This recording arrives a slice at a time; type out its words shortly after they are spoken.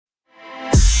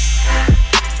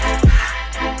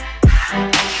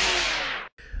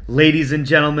Ladies and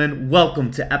gentlemen,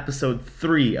 welcome to episode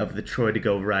 3 of the Troy to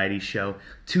Go Variety Show.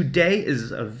 Today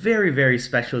is a very, very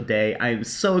special day. I am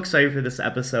so excited for this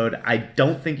episode. I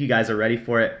don't think you guys are ready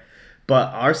for it,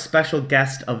 but our special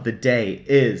guest of the day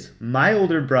is my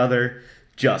older brother,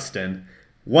 Justin.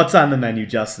 What's on the menu,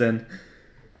 Justin?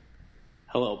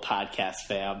 Hello, podcast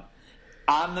fam.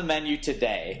 On the menu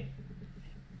today,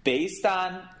 based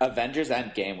on Avengers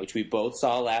Endgame, which we both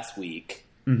saw last week,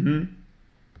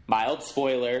 mild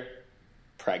spoiler,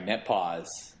 pregnant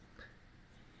pause.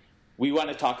 We want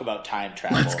to talk about time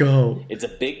travel. Let's go. It's a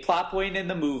big plot point in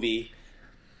the movie,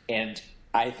 and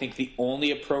I think the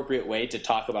only appropriate way to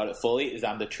talk about it fully is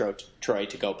on the Troy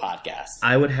to Go podcast.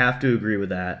 I would have to agree with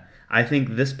that. I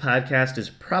think this podcast is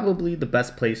probably the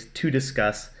best place to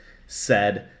discuss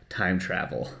said time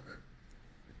travel.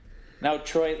 Now,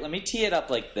 Troy, let me tee it up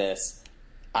like this.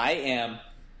 I am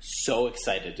so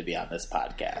excited to be on this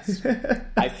podcast.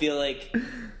 I feel like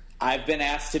I've been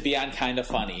asked to be on Kinda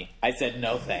Funny. I said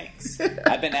no thanks.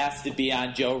 I've been asked to be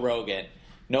on Joe Rogan.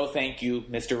 No thank you,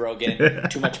 Mr. Rogan.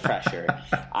 Too much pressure.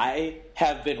 I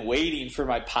have been waiting for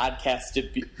my podcast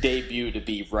debut to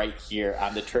be right here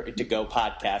on the To Go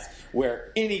podcast,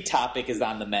 where any topic is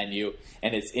on the menu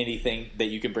and it's anything that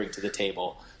you can bring to the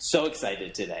table. So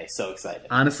excited today. So excited.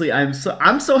 Honestly, I'm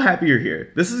so happy you're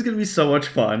here. This is going to be so much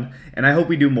fun, and I hope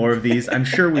we do more of these. I'm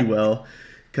sure we will,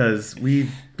 because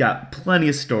we've got plenty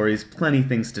of stories, plenty of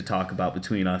things to talk about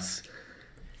between us.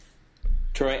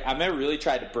 Troy, I'm going to really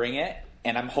try to bring it,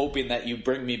 and I'm hoping that you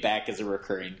bring me back as a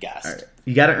recurring guest. All right.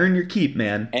 You got to earn your keep,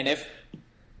 man. And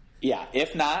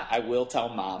if not, I will tell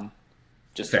Mom.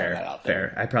 Just throwing that out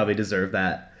there. Fair. I probably deserve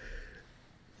that.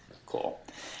 Cool.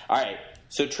 All right.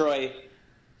 So, Troy,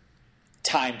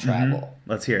 time travel.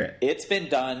 Let's hear it. It's been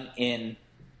done in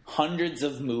hundreds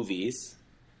of movies,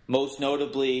 most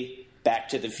notably Back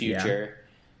to the Future,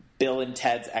 Bill and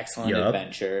Ted's Excellent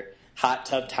Adventure, Hot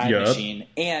Tub Time Machine,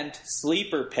 and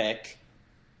sleeper pick,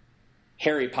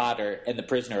 Harry Potter and the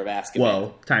Prisoner of Azkaban.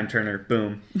 Whoa, Time Turner,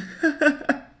 boom.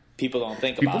 People don't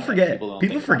think about it.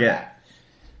 People forget.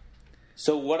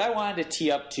 So what I wanted to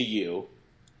tee up to you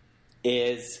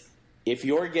is, if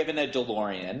you're given a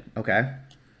DeLorean, okay,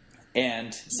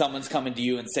 and someone's coming to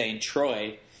you and saying,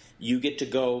 Troy, you get to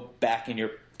go back in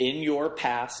your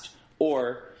past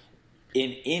or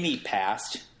in any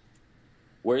past,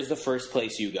 where's the first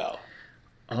place you go?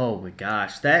 Oh my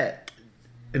gosh,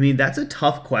 that's a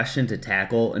tough question to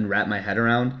tackle and wrap my head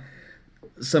around.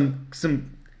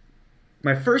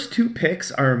 My first two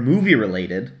picks are movie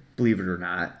related, believe it or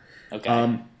not.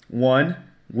 Okay. One,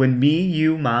 when me,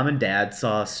 you, Mom, and Dad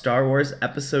saw Star Wars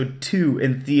Episode 2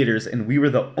 in theaters, and we were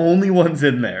the only ones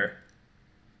in there.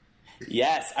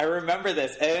 Yes, I remember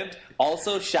this. And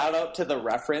also, shout out to the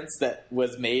reference that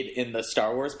was made in the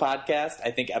Star Wars podcast.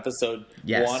 I think episode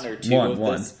 1 or 2 of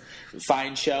this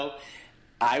fine show.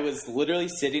 I was literally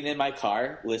sitting in my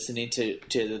car listening to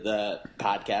the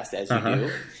podcast, as you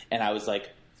do, and I was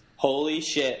like, holy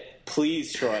shit.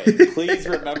 Please, Troy, please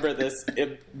remember this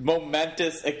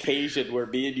momentous occasion where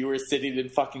me and you were sitting in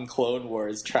fucking Clone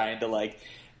Wars trying to,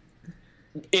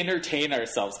 entertain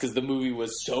ourselves because the movie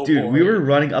was so boring. Dude, we were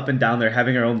running up and down there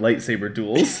having our own lightsaber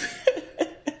duels.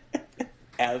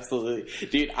 Absolutely.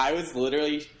 Dude, I was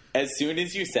literally, as soon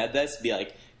as you said this, be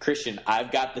like, Christian,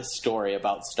 I've got this story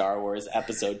about Star Wars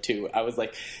Episode 2. I was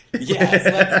like, yes,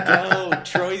 let's go.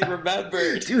 Troy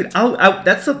remembered. Dude,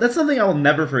 that's something I will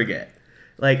never forget.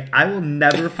 I will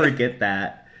never forget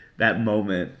that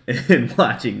moment in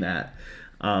watching that.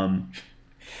 And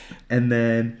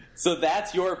then... So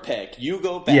that's your pick. You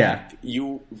go back,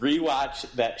 you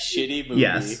rewatch that shitty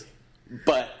movie,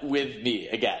 but with me.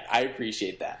 Again, I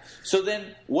appreciate that. So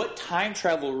then, what time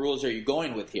travel rules are you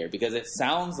going with here? Because it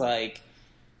sounds like...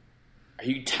 Are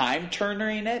you time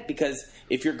turnering it? Because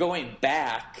if you're going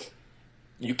back,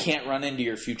 you can't run into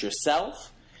your future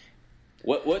self.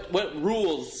 What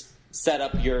rules set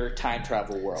up your time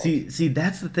travel world? See,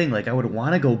 that's the thing. I would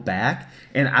want to go back,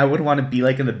 and I would want to be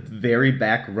in the very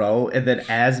back row, and then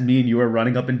as me and you are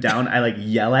running up and down, I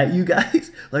yell at you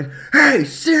guys, "Hey,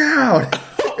 sit down!"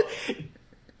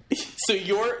 So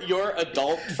you're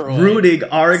adult for ruining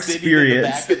our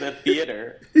experience in the back of the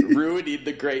theater, ruining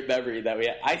the great memory that we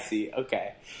had. I see.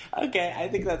 Okay, I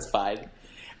think that's fine.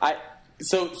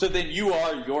 So then you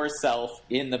are yourself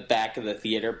in the back of the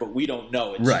theater, but we don't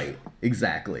know it's right. You.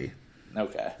 Exactly.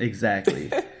 Okay.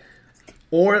 Exactly.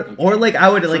 Or I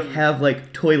would have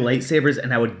toy lightsabers,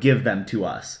 and I would give them to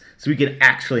us, so we could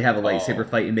actually have a lightsaber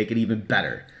fight and make it even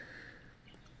better.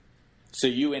 So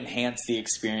you enhance the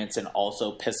experience and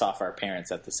also piss off our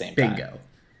parents at the same time. Bingo.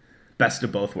 Best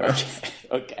of both worlds.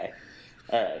 Okay.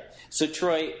 All right. So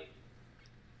Troy,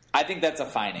 I think that's a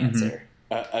fine answer.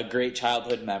 A great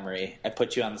childhood memory. I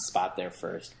put you on the spot there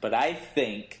first. But I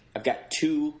think I've got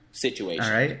two situations.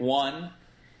 All right. One,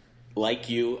 like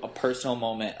you, a personal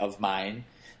moment of mine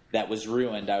that was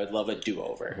ruined. I would love a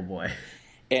do-over. Oh, boy.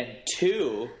 And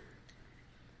two,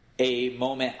 a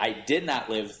moment I did not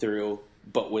live through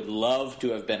but would love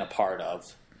to have been a part of.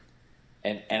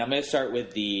 And I'm going to start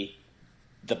with the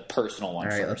personal one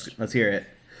first. Let's hear it.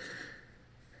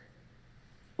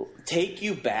 Take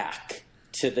you back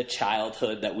to the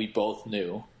childhood that we both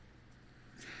knew.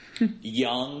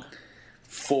 Young,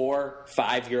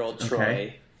 4-5-year-old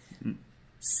Troy,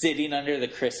 sitting under the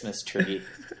Christmas tree,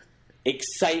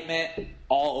 excitement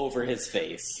all over his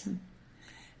face.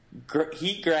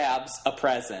 He grabs a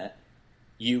present.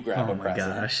 You grab a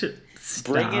present. Oh my gosh.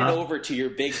 Bring it over to your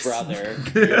big brother,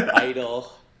 your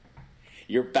idol,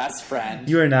 your best friend.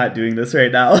 You are not doing this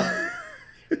right now.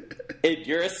 And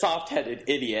you're a soft-headed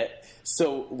idiot.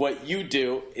 So what you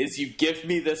do is you give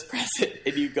me this present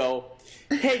and you go,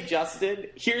 hey, Justin,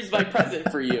 here's my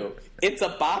present for you. It's a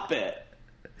Bop It.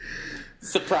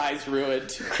 Surprise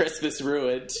ruined. Christmas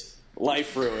ruined.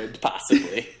 Life ruined,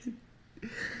 possibly.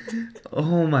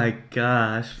 Oh, my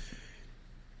gosh.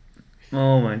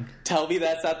 Oh, my. Tell me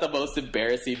that's not the most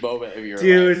embarrassing moment of your life.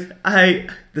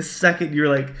 Dude, the second you're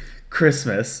like,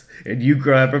 Christmas, and you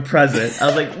grab a present, I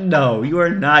was like, no, you are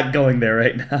not going there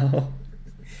right now.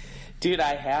 Dude,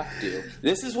 I have to.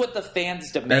 This is what the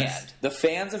fans demand. The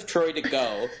fans of Troy to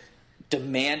Go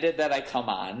demanded that I come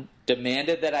on,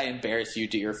 demanded that I embarrass you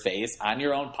to your face on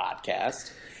your own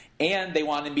podcast, and they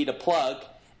wanted me to plug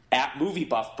at Movie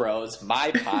Buff Bros,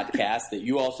 my podcast that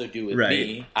you also do with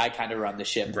me. I kind of run the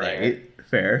ship there.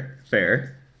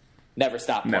 Fair. Never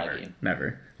stop plugging.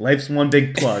 Never. Life's one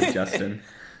big plug, Justin.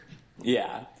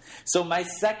 Yeah. So my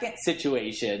second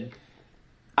situation,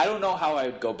 I don't know how I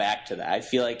would go back to that. I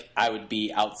feel like I would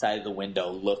be outside of the window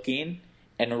looking,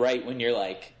 and right when you're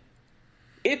like,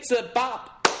 it's a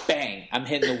bop, bang, I'm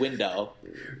hitting the window.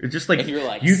 It's just like, and you're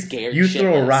like scared you shitless.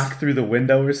 Throw a rock through the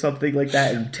window or something like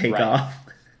that and take off.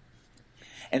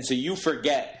 And so you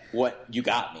forget what you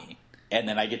got me, and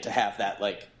then I get to have that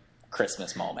like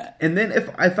Christmas moment. And then if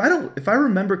I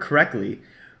remember correctly,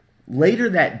 later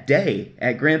that day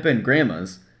at Grandpa and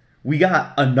Grandma's, we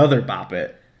got another Bop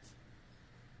It.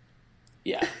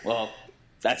 Yeah, well,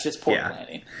 that's just poor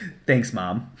planning. Thanks,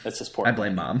 Mom. That's just poor I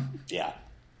blame Mom. Yeah.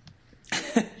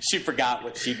 She forgot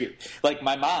what she... Like,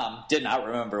 my mom did not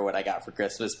remember what I got for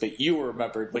Christmas, but you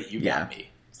remembered what you got me.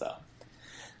 So,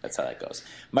 that's how that goes.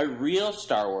 My real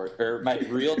Star Wars... Or my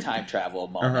real time travel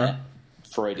moment,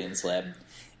 Freudian slip,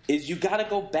 is you got to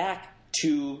go back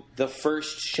to the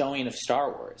first showing of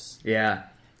Star Wars. Yeah.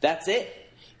 That's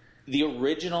it. The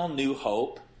original New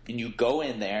Hope... And you go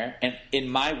in there, and in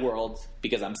my world,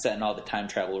 because I'm setting all the time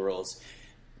travel rules,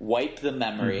 wipe the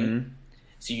memory.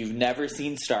 So you've never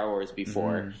seen Star Wars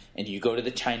before, and you go to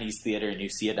the Chinese theater and you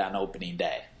see it on opening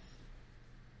day.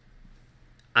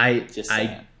 I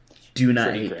do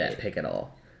not hate that pick at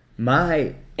all.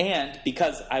 And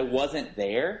because I wasn't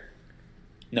there,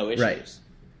 no issues.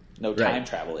 No time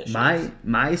travel issues.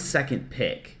 My second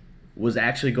pick was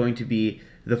actually going to be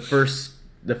the first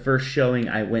showing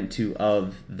I went to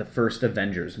of the first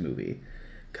Avengers movie,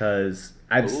 because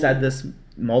I've said this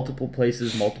multiple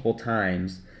places, multiple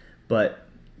times, but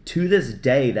to this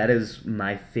day, that is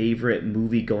my favorite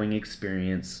movie-going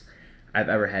experience I've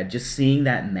ever had. Just seeing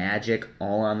that magic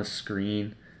all on the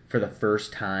screen for the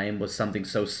first time was something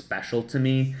so special to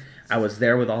me. I was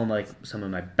there with some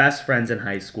of my best friends in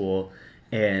high school,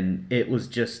 and it was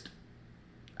just,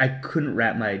 I couldn't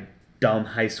wrap my dumb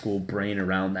high school brain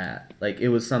around that. Like, it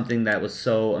was something that was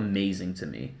so amazing to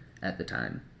me at the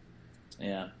time.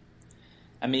 Yeah.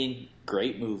 I mean,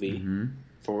 great movie,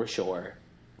 for sure.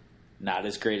 Not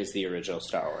as great as the original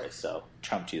Star Wars, so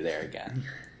trumped you there again.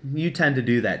 You tend to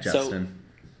do that, Justin.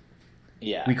 So,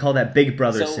 yeah. We call that Big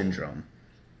Brother syndrome.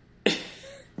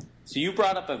 So you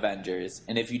brought up Avengers,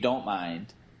 and if you don't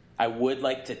mind, I would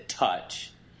like to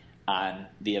touch on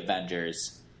the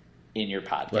Avengers in your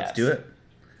podcast. Let's do it.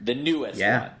 The newest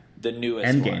one. The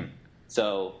newest Endgame. one.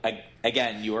 So,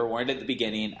 again, you were warned at the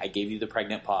beginning. I gave you the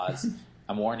pregnant pause.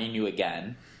 I'm warning you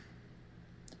again.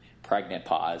 Pregnant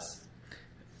pause.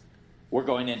 We're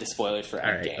going into spoilers for Endgame.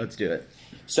 All right, let's do it.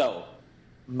 So,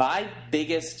 my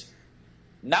biggest,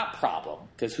 not problem,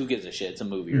 because who gives a shit? It's a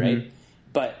movie, right?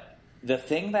 But the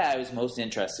thing that I was most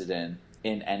interested in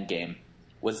Endgame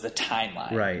was the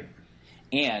timeline. Right.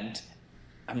 And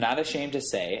I'm not ashamed to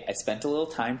say I spent a little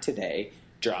time today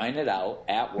drawing it out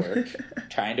at work,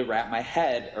 trying to wrap my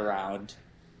head around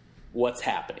what's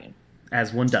happening.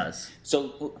 As one does.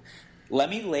 So let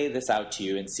me lay this out to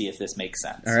you and see if this makes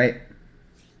sense. All right.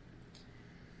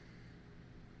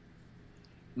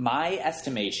 My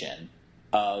estimation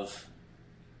of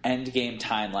Endgame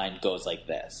timeline goes like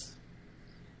this.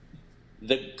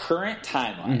 The current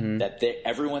timeline that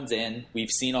everyone's in, we've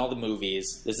seen all the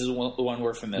movies. This is the one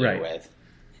we're familiar with.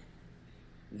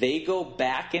 They go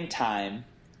back in time,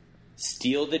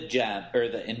 steal the gem or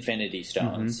the Infinity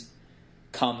Stones,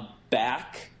 come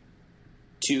back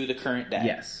to the current day.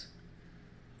 Yes.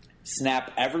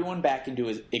 Snap everyone back into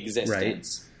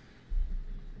existence.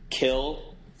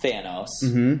 Kill Thanos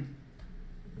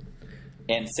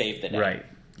and save the day. Right.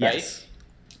 Yes. Right?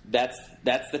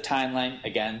 That's the timeline.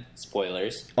 Again,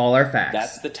 spoilers. All our facts.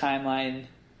 That's the timeline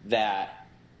that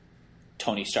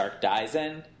Tony Stark dies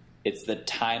in. It's the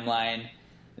timeline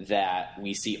that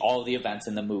we see all the events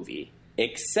in the movie,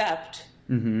 except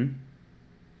when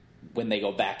they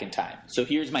go back in time. So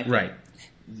here's my thing. Right.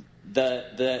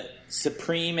 The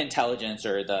Supreme Intelligence,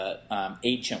 or the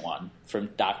Ancient One from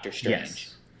Doctor Strange,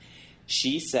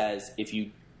 she says if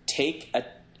you take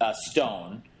a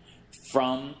stone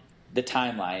from the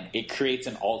timeline, it creates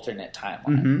an alternate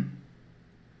timeline.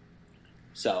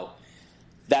 So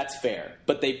that's fair.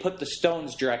 But they put the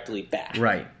stones directly back.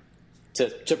 Right.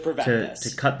 To prevent this.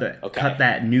 To cut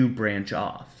that new branch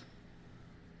off.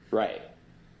 Right.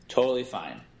 Totally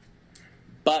fine.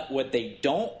 But what they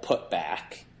don't put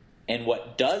back, and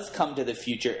what does come to the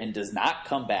future and does not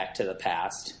come back to the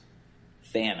past,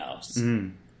 Thanos.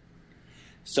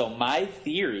 So my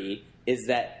theory is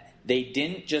that they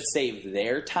didn't just save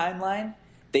their timeline,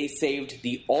 they saved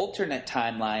the alternate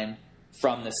timeline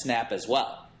from the snap as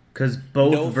well. Because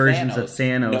both versions of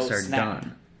Thanos are snap.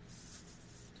 done.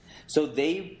 So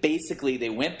they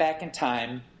went back in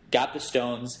time, got the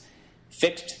stones,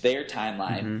 fixed their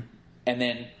timeline, and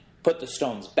then put the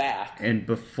stones back. And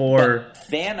before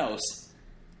Thanos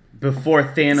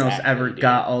ever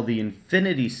got all the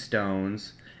Infinity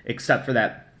Stones, except for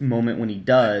that moment when he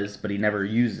does, but he never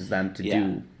uses them to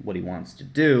do what he wants to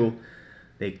do,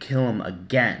 they kill him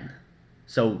again.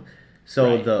 So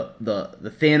the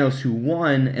Thanos who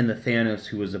won and the Thanos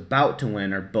who was about to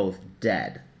win are both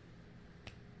dead.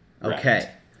 Okay. Right.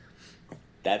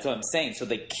 That's what I'm saying. So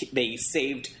they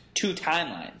saved two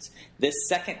timelines. This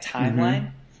second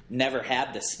timeline never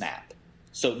had the snap.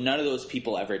 So none of those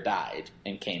people ever died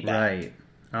and came back. Right.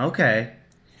 Okay.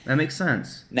 That makes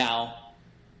sense. Now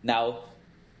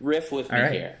riff with me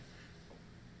here.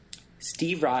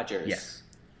 Steve Rogers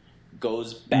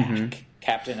goes back,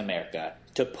 Captain America,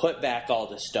 to put back all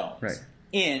the stones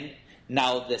in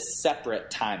now this separate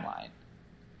timeline.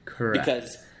 Correct.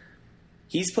 Because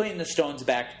he's putting the stones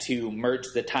back to merge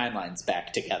the timelines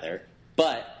back together,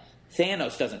 but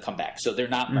Thanos doesn't come back, so they're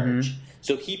not merged.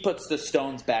 So he puts the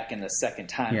stones back in the second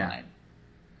timeline.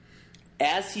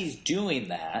 As he's doing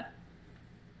that,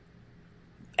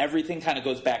 everything kind of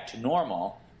goes back to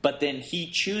normal, but then he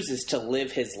chooses to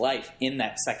live his life in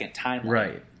that second timeline.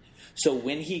 Right. So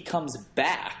when he comes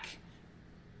back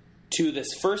to this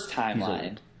first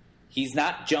timeline, he's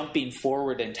not jumping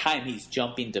forward in time, he's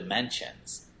jumping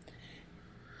dimensions.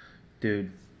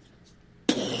 Dude.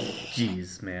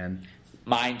 Jeez, man.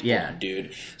 Mind blown,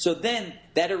 dude. So then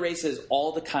that erases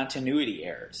all the continuity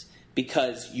errors,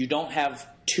 because you don't have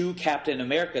two Captain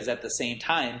Americas at the same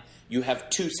time. You have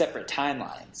two separate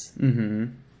timelines.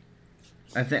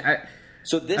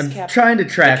 So this I'm trying to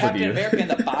track the Captain with you. America in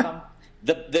the bottom,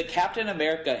 the Captain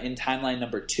America in timeline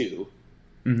number 2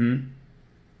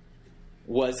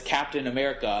 was Captain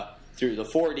America through the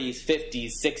 40s, 50s,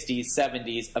 60s,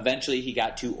 70s. Eventually, he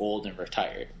got too old and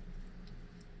retired.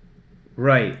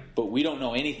 Right. But we don't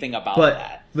know anything about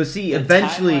that. But see, The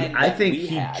eventually, timeline I that think we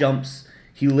he had- jumps,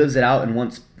 he lives it out, and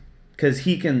once, because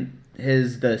he can,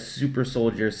 the super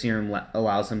soldier serum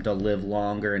allows him to live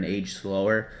longer and age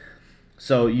slower.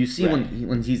 So you see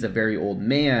when he's a very old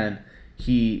man,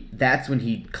 that's when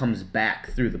he comes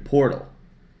back through the portal.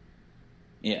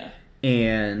 Yeah.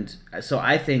 And so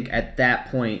I think at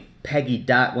that point,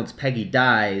 once Peggy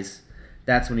dies,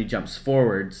 that's when he jumps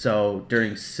forward. So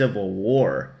during Civil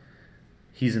War,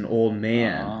 he's an old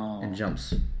man and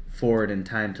jumps forward in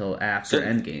time till after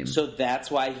Endgame. So that's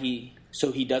why he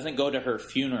doesn't go to her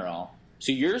funeral.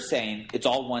 So you're saying it's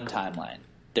all one timeline.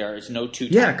 There is no two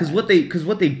timelines. Yeah, because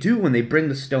what they do when they bring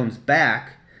the stones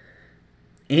back,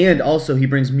 and also he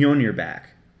brings Mjolnir back.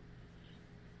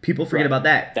 People forget about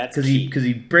that. That's because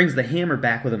he brings the hammer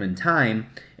back with him in time,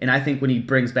 and I think when he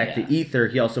brings back the ether,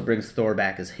 he also brings Thor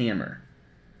back as hammer.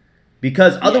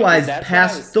 Because otherwise,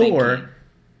 past Thor, thinking.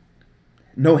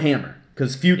 No hammer.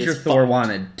 Because future It's Thor fucked.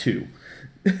 wanted two.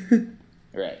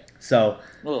 Right. So,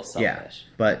 A little selfish.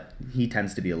 yeah, but he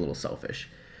tends to be a little selfish.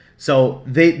 So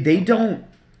they don't.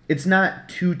 It's not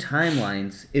two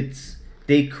timelines.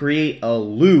 They create a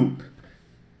loop.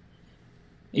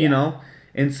 You know,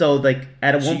 and so like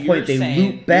at one point they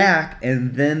loop back,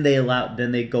 and then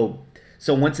they go.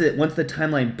 So once the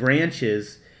timeline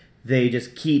branches, they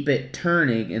just keep it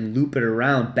turning and loop it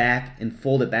around back and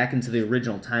fold it back into the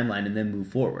original timeline, and then move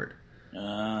forward.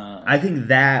 I think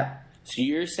that. So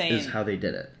you're saying is how they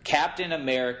did it. Captain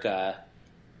America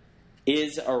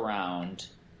is around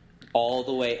all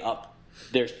the way up.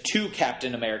 There's two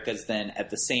Captain Americas then at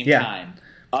the same time,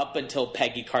 up until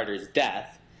Peggy Carter's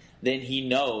death. Then he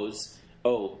knows,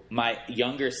 oh, my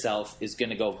younger self is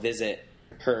going to go visit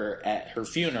her at her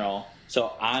funeral,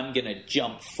 so I'm going to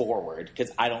jump forward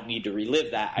because I don't need to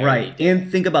relive that. Right,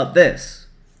 and think about this.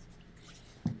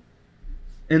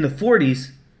 In the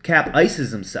 40s, Cap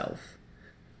ices himself.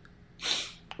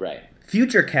 Right.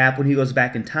 Future Cap, when he goes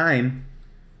back in time,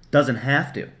 doesn't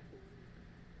have to.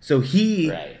 So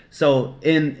so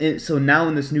now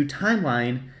in this new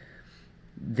timeline,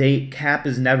 Cap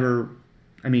is never.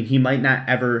 I mean, he might not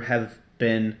ever have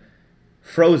been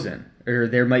frozen, or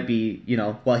there might be,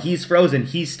 while he's frozen,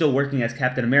 he's still working as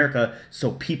Captain America,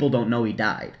 so people don't know he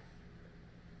died.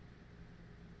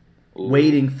 Ooh.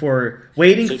 Waiting for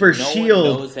Shield,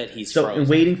 one knows that he's frozen. And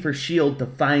waiting for Shield to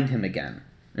find him again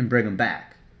and bring him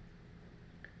back.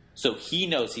 So he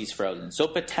knows he's frozen. So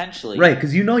potentially, right?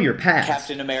 Because your past.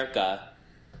 Captain America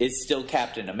is still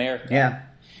Captain America. Yeah,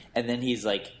 and then he's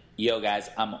like, yo guys,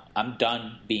 I'm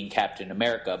done being Captain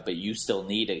America, but you still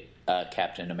need a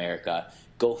Captain America.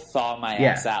 Go thaw my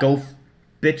ass out. Go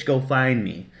find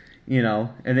me.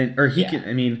 And then, or he could.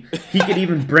 I mean, he could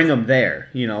even bring him there.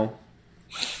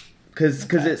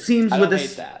 Because it seems with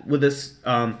this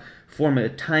form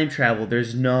of time travel,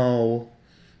 there's no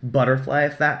butterfly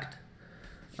effect.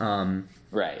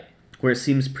 Right. Where it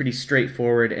seems pretty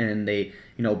straightforward, and they.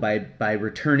 By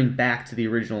returning back to the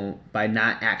original, by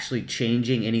not actually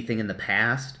changing anything in the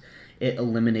past, it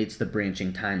eliminates the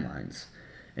branching timelines.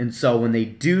 And so when they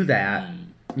do that,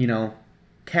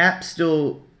 Cap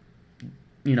still,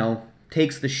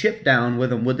 takes the ship down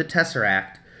with him with the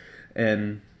Tesseract,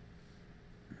 and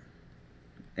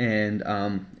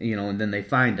then they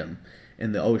find him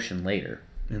in the ocean later,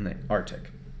 in the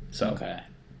Arctic. So. Okay.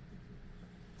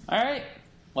 All right.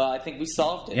 Well, I think we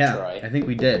solved it, Troy. I think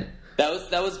we did.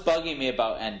 That was bugging me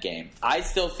about Endgame. I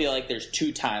still feel like there's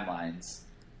two timelines,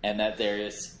 and that there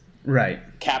is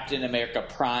Captain America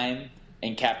Prime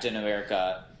and Captain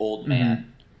America Old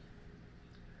Man,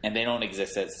 and they don't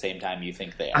exist at the same time. You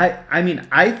think they are? I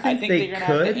think they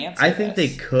could. I think they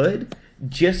could,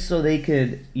 just so they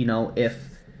could, if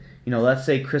let's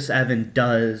say Chris Evans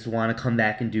does want to come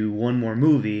back and do one more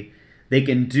movie, they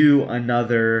can do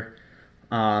another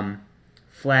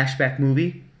flashback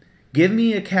movie. Give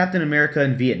me a Captain America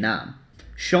in Vietnam.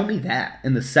 Show me that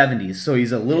in the 70s. So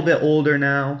he's a little bit older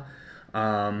now,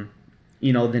 than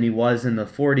he was in the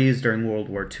 40s during World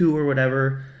War II or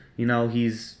whatever.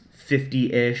 He's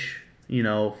 50-ish,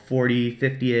 40,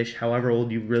 50-ish, however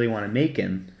old you really want to make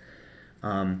him.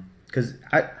 Because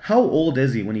how old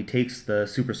is he when he takes the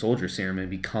super soldier serum and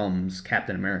becomes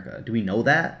Captain America? Do we know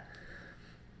that?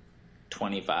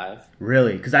 25.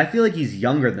 Really? Because I feel like he's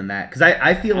younger than that. Because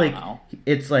I feel like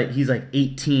it's like he's like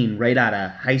 18 right out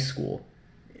of high school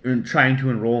and trying to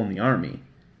enroll in the army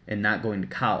and not going to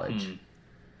college.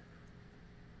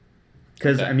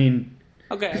 Because,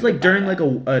 because like during like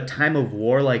a time of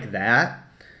war like that,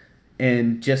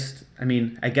 and just, I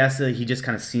guess he just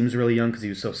kind of seems really young because he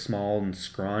was so small and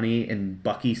scrawny, and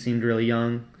Bucky seemed really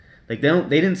young. Like they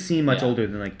didn't seem much older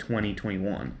than like 20,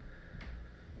 21.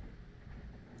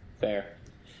 Fair.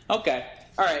 Okay.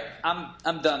 All right.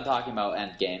 I'm done talking about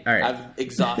Endgame. All right.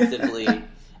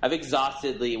 I've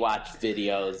exhaustively watched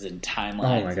videos and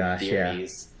timelines and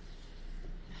theories.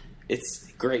 Yeah. It's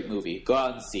a great movie. Go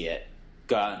out and see it.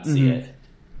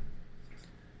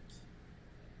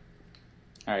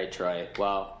 All right, Troy.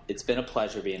 Well, it's been a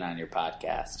pleasure being on your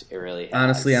podcast. It really has.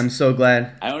 Honestly, I'm so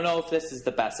glad. I don't know if this is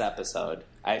the best episode.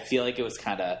 I feel like it was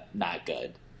kind of not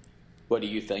good. What do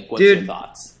you think? What's your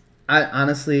thoughts?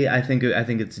 I think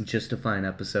it's just a fine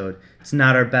episode. It's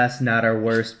not our best, not our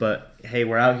worst, but hey,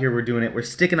 we're out here, we're doing it. We're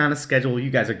sticking on a schedule. You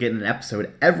guys are getting an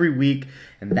episode every week,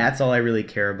 and that's all I really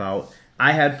care about.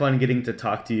 I had fun getting to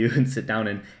talk to you and sit down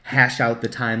and hash out the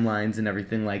timelines and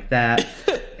everything like that.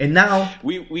 And now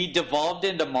we devolved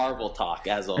into Marvel talk,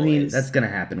 as always. That's gonna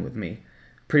happen with me,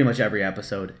 pretty much every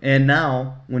episode. And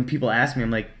now when people ask me,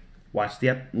 I'm like,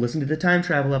 listen to the time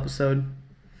travel episode.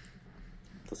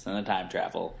 Listen to time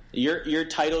travel. Your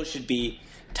title should be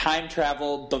 "Time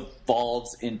Travel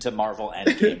Devolves into Marvel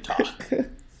Endgame Talk."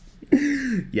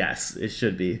 Yes, it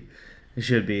should be. It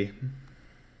should be.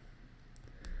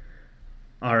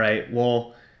 All right.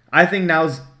 Well, I think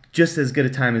now's just as good a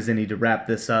time as any to wrap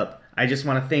this up. I just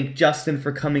want to thank Justin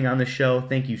for coming on the show.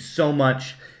 Thank you so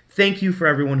much. Thank you for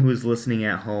everyone who is listening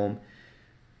at home.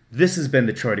 This has been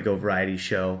the Troy to Go Variety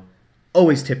Show.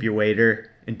 Always tip your waiter,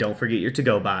 and don't forget your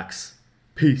to-go box.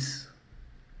 Peace.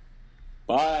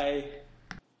 Bye.